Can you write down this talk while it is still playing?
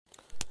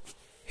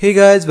Hey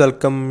guys,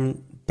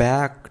 welcome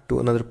back to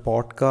another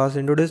podcast.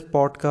 In today's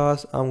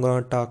podcast, I'm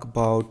gonna talk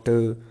about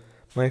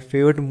my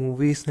favorite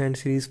movies and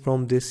series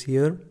from this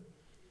year.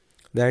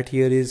 That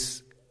year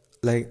is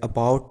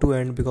about to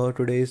end because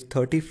today is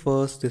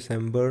 31st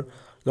December.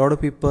 A lot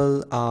of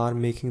people are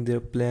making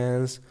their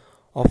plans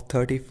of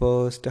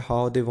 31st,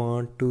 how they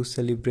want to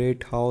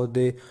celebrate, how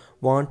they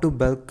want to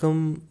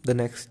welcome the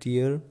next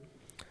year.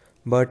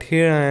 But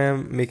here I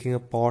am making a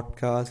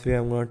podcast where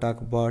I'm going to talk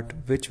about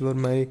which were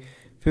my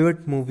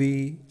favorite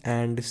movie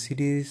and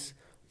series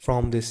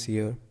from this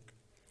year.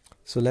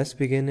 So let's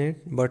begin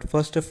it. But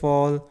first of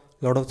all, a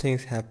lot of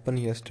things happened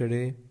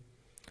yesterday,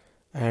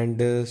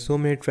 and so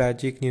many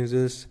tragic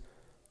newses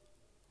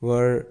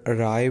were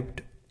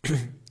arrived.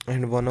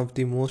 And one of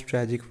the most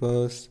tragic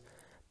was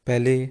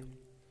Pele,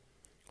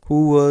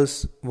 who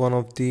was one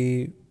of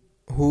the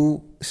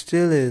who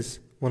still is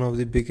one of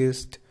the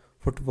biggest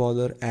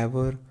footballer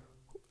ever,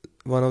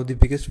 one of the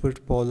biggest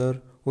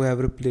footballer who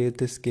ever played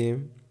this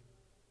game.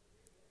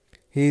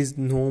 He is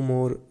no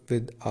more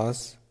with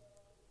us.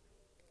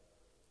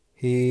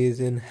 He is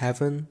in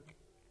heaven,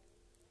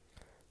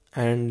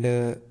 and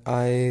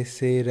I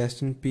say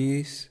rest in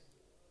peace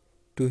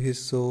to his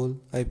soul.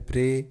 I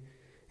pray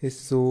his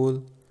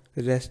soul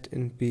rest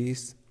in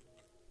peace.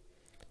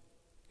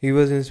 He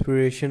was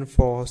inspiration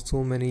for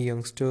so many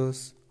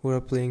youngsters who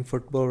are playing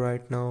football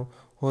right now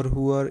or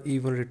who are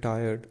even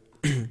retired.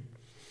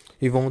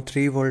 He won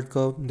 3 World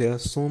Cup. There are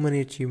so many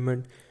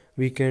achievements.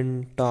 We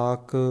can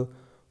talk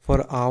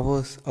for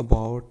hours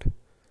about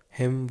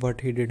him,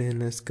 what he did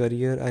in his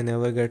career. I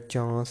never get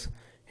chance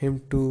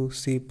him to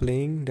see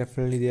playing.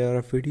 Definitely there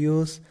are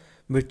videos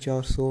which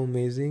are so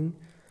amazing,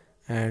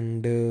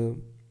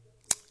 and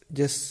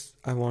just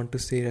I want to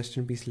say rest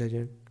in peace,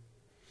 legend.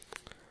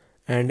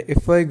 And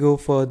if I go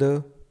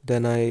further,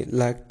 then I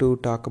like to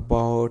talk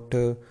about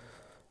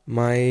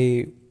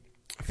my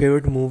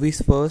favorite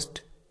movies first.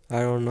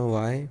 I don't know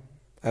why.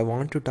 I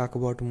want to talk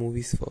about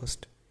movies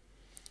first.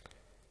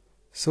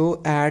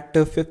 So at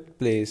fifth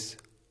place,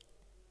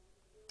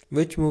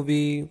 which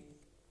movie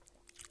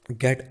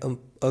get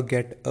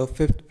a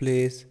fifth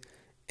place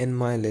in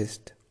my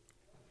list?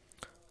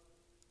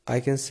 I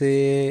can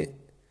say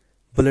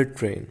Bullet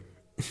Train.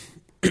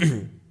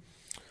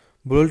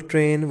 Bullet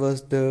Train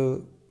was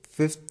the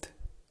fifth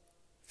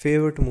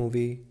favorite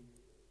movie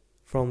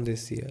from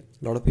this year.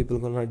 A lot of people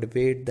gonna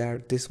debate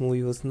that this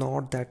movie was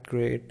not that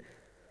great.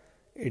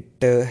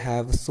 It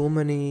have so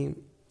many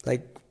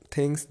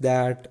things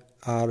that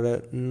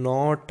are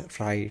not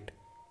right,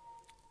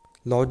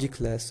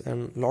 logicless,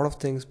 and a lot of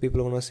things people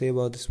are gonna say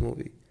about this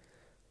movie.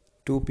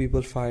 Two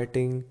people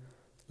fighting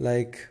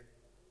like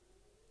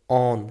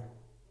on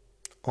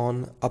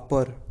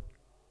upper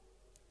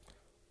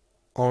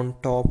on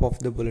top of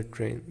the bullet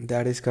train.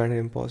 That is kind of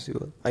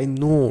impossible. I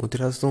know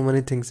there are so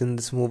many things in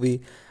this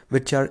movie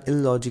which are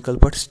illogical,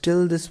 but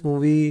still this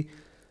movie,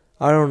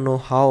 I don't know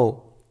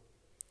how,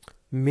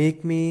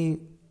 make me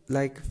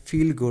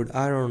feel good.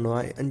 I don't know.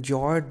 I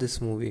enjoyed this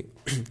movie.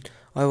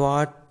 I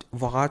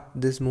watched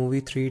this movie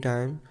 3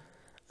 times,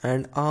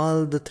 and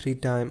all the 3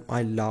 times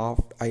I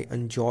laughed. I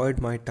enjoyed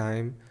my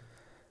time,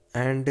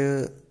 and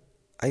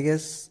I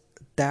guess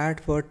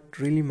that what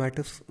really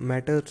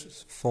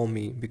matters for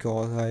me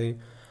because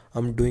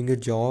I'm doing a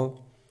job.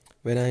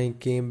 When I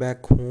came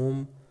back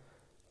home,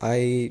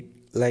 I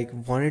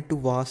wanted to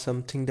watch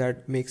something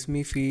that makes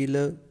me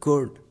feel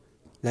good,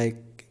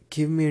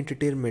 give me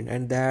entertainment,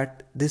 and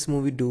that this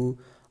movie do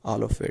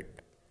all of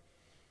it.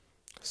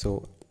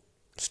 So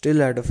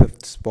still at a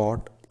fifth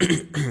spot.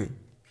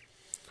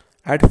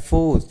 At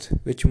fourth,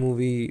 which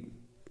movie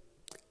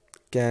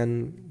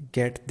can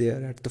get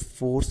there at the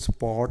fourth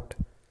spot?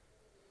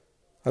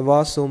 I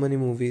watched so many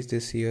movies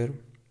this year,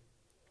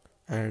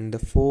 and the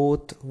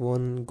fourth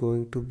one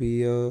going to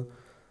be a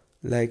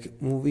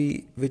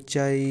movie which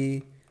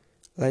I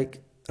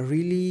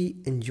really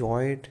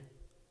enjoyed.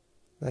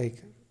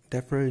 Like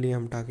definitely,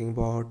 I'm talking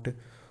about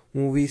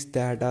movies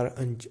that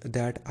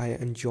I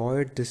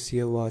enjoyed this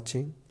year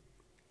watching,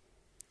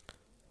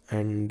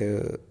 and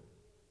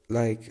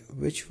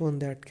which one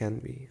that can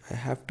be? I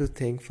have to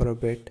think for a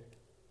bit.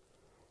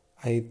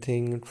 I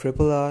think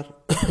Triple R.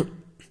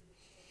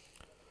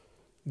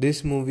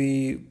 This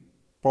movie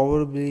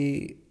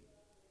probably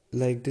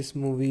this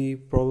movie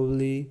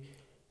probably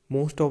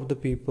most of the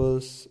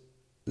people's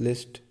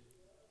list,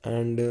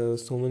 and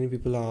so many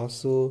people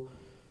also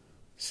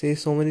say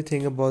so many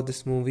things about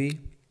this movie.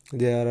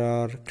 There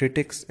are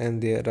critics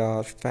and there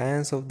are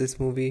fans of this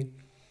movie.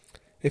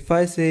 If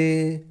I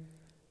say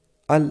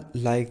I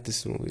like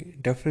this movie,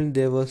 definitely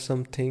there were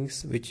some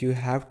things which you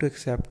have to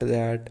accept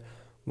that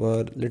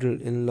were little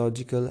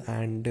illogical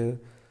and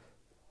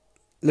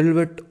little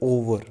bit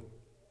over.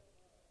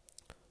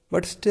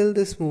 But still,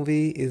 this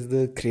movie is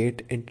the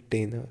great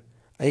entertainer.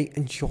 I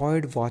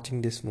enjoyed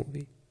watching this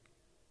movie.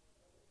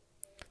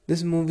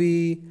 This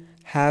movie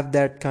have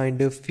that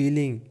kind of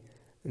feeling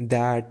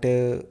that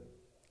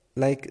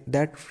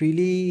that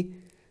really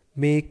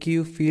make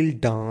you feel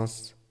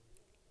dance,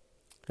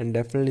 and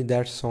definitely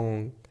that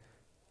song,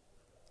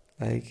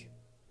 like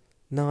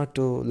not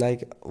to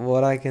like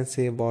what I can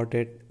say about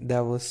it.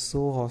 That was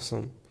so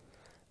awesome.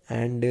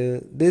 And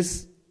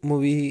this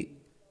movie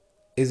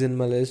is in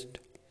my list,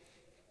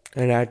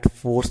 and at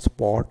fourth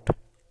spot.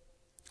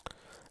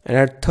 And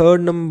at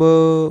third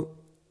number,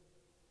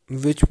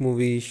 which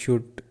movie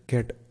should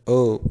get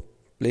a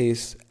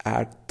place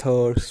at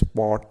third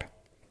spot?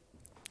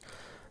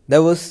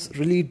 That was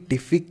really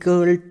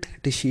difficult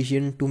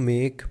decision to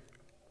make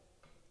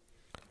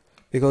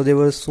because there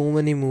were so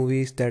many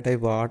movies that I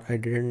watched I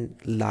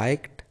didn't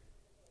liked,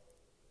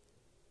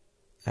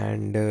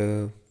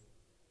 and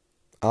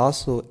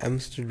also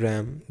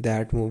Amsterdam,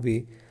 that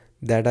movie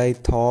that I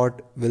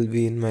thought will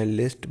be in my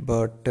list,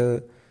 but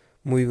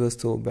movie was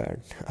so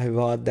bad. I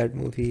watched that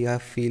movie. I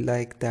feel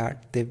like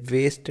that they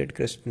wasted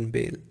Christian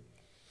Bale.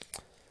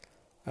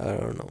 I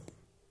don't know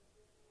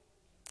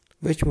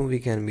which movie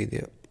can be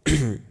there.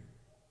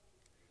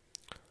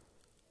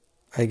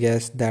 I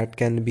guess that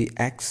can be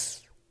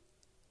X.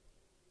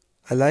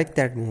 I like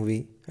that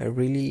movie. I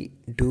really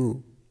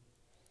do.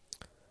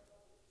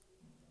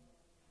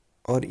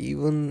 Or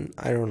even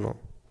I don't know.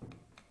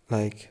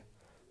 Like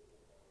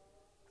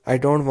I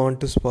don't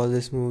want to spoil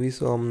this movie,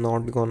 so I'm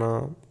not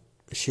gonna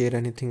share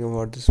anything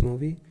about this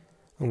movie.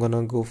 I'm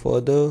gonna go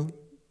further.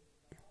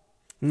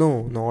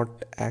 No,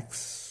 not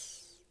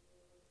X.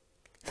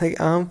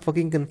 Like I'm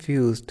fucking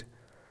confused.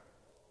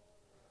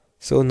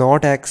 So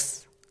not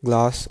X,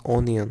 Glass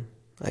Onion,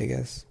 I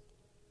guess.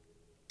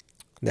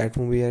 That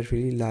movie I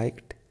really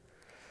liked.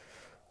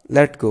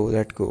 Let go.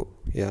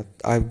 Yeah,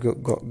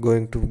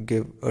 going to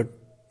give a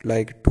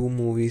like two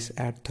movies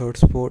at third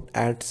spot.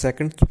 At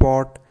second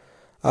spot,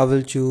 I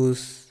will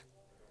choose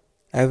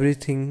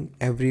Everything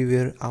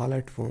Everywhere All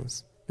at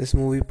Once. This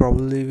movie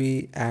probably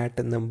be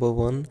at number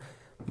one,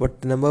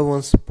 but the number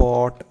one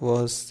spot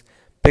was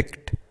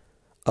picked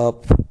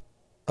up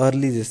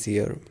early this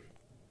year.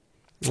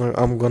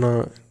 I'm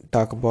gonna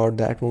talk about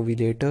that movie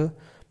later.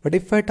 But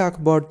if I talk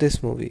about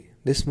this movie,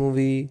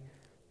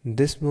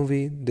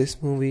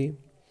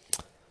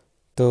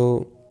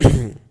 so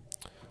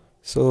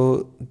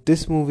so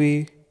this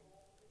movie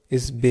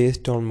is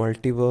based on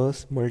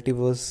multiverse.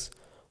 Multiverse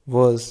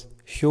was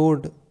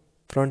showed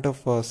front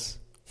of us,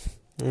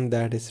 and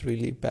that is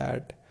really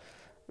bad.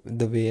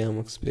 The way I'm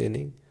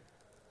explaining,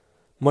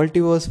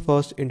 multiverse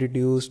first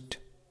introduced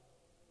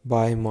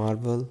by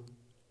Marvel,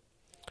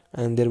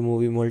 and their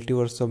movie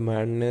Multiverse of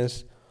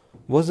Madness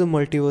was a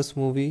multiverse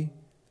movie,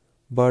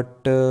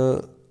 but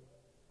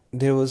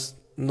there was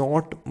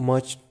not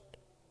much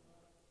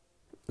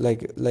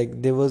like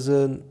there was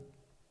a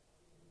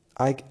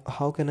I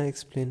how can I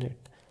explain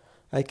it?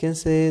 I can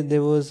say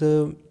there was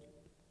a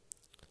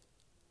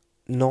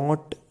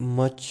not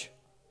much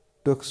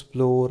to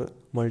explore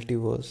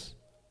multiverse.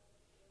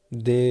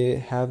 They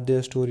have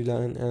their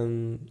storyline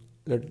and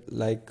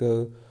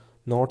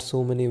not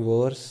so many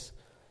verse.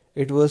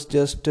 It was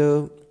just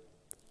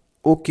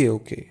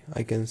okay.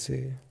 I can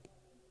say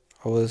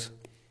I was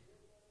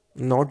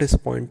not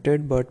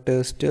disappointed, but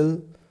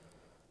still,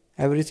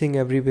 Everything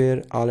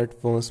Everywhere All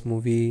at Once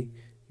movie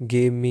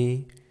gave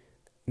me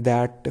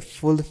that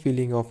full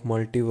feeling of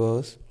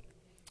multiverse,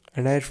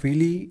 and I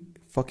really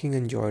fucking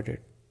enjoyed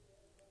it.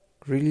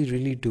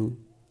 Really do.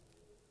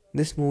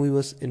 This movie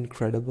was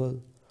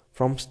incredible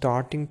from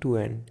starting to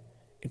end.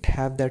 It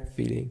had that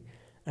feeling,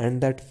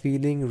 and that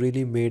feeling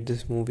really made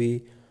this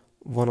movie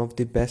one of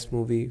the best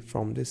movie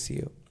from this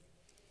year.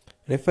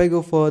 And if I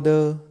go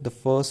further, the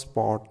first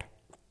spot,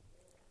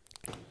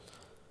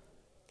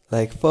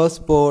 like first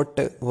spot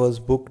was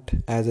booked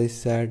as I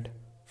said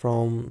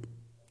from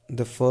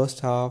the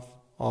first half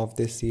of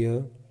this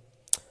year.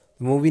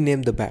 The movie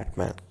named The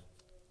Batman.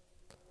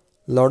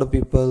 A lot of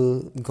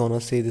people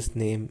gonna say this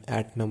name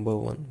at number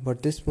one,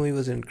 but this movie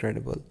was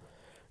incredible.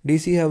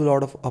 DC have a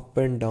lot of up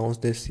and downs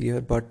this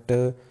year, but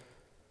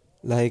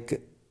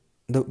like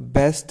the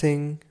best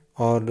thing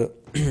or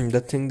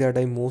the thing that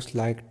I most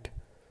liked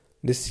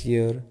this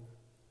year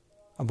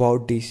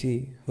about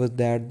DC was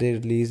that they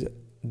released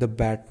the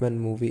Batman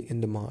movie in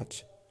the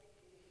March.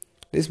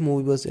 This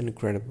movie was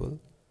incredible.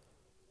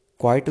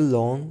 Quite a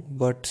long,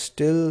 but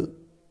still,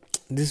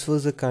 this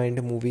was the kind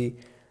of movie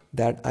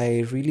that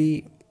I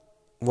really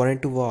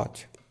wanted to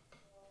watch.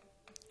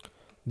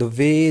 The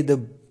way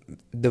the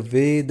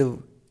way the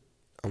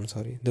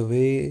the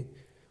way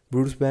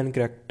Bruce Wayne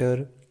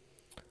character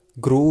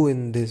grew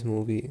in this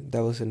movie,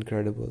 that was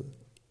incredible.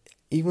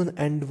 Even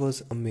end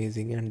was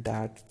amazing, and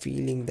that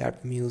feeling,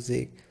 that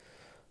music,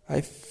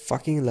 I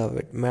fucking love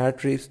it.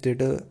 Matt Reeves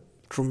did a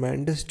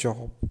tremendous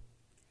job,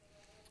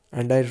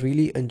 and I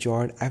really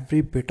enjoyed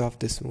every bit of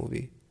this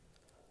movie.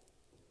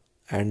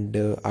 And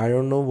I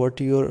don't know what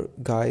your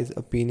guys'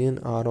 opinion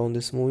are on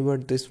this movie,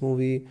 but this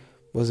movie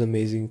was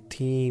amazing.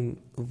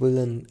 Theme,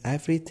 villain,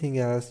 everything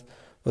else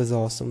was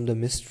awesome. The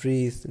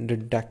mysteries,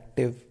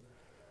 detective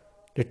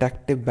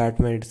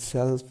Batman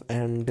itself,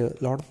 and a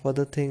lot of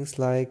other things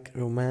like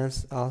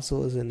romance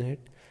also was in it,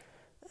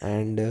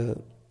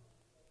 and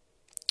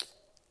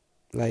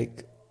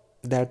like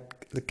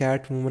that the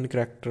Catwoman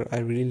character I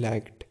really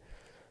liked.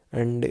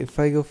 And if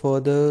I go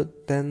further,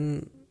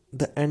 then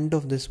the end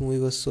of this movie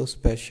was so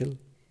special.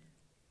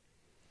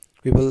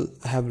 People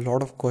have a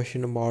lot of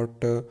question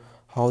about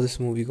how this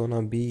movie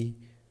gonna be,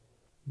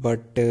 but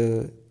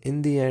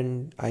in the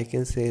end, I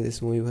can say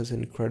this movie was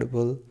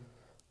incredible.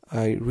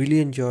 I really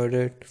enjoyed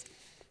it.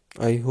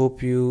 I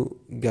hope you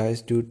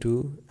guys do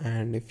too.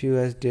 And if you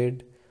guys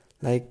did,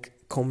 like,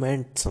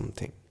 comment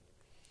something.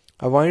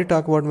 I want to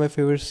talk about my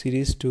favorite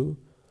series too,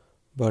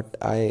 but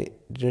I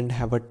didn't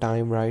have a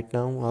time right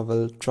now. I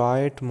will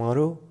try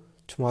tomorrow.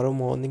 Tomorrow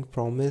morning,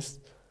 promise.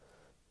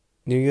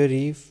 New Year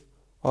Eve,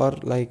 or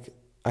like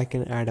I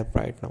can add up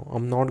right now.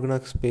 I'm not gonna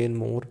explain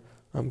more.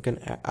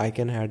 I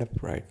can add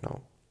up right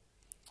now.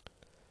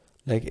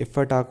 Like if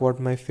I talk about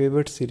my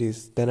favorite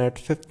series, then at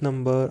fifth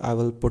number I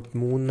will put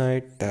Moon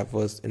Knight. That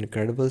was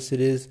incredible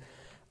series.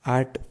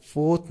 At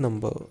fourth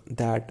number,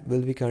 that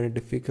will be kind of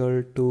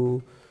difficult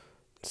to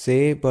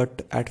say,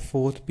 but at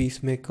fourth,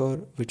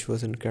 Peacemaker, which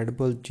was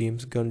incredible.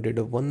 James Gunn did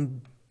a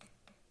one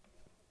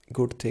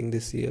good thing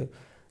this year.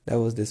 That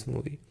was this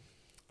movie.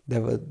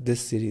 That was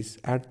this series.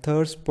 At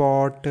third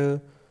spot,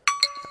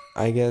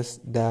 I guess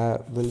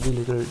that will be a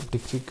little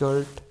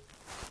difficult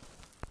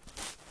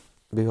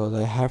because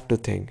I have to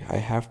think. I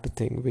have to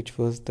think which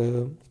was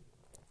the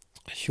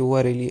show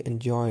I really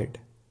enjoyed.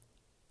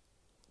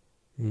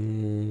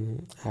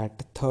 At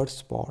the third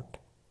spot,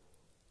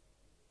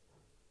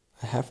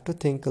 I have to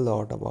think a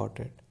lot about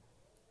it.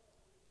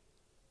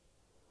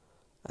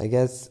 I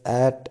guess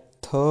at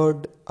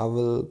third, I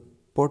will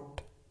put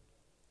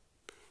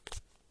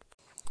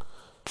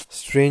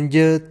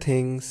Stranger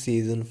Things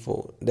season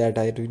 4 that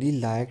I really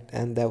liked,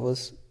 and that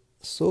was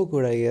so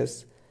good, I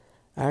guess.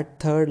 At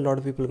third, a lot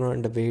of people are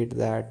going to debate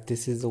that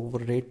this is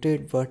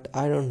overrated, but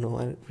I don't know.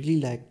 I really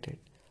liked it.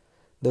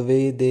 The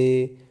way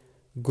they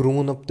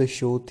grown up the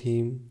show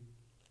theme,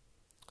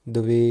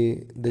 the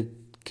way the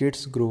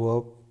kids grew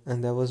up,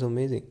 and that was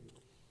amazing.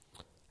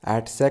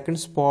 At second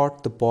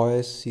spot, The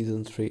Boys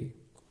season 3.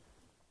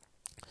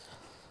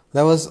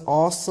 That was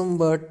awesome,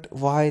 but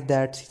why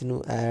that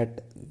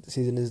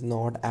season is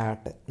not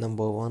at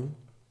number one?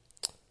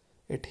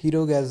 It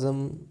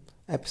Herogasm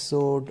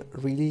episode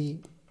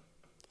really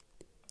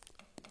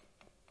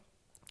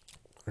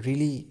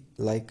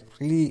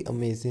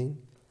amazing,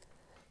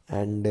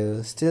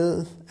 and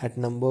still at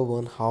number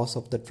one, House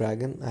of the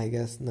Dragon. I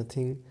guess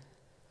nothing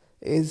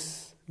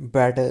is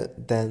better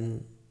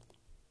than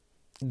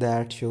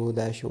that show.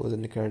 That show is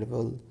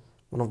incredible,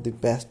 one of the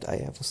best I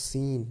ever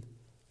seen,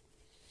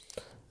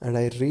 and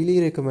I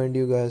really recommend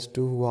you guys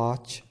to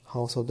watch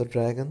House of the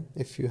Dragon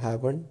if you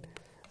haven't.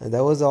 And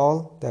that was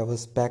all. That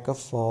was backup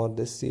for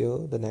this year.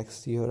 The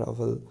next year I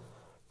will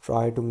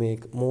try to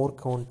make more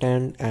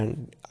content,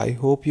 and I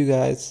hope you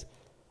guys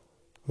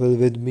will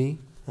with me.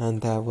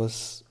 And that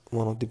was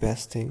one of the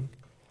best thing.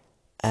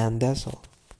 And that's all.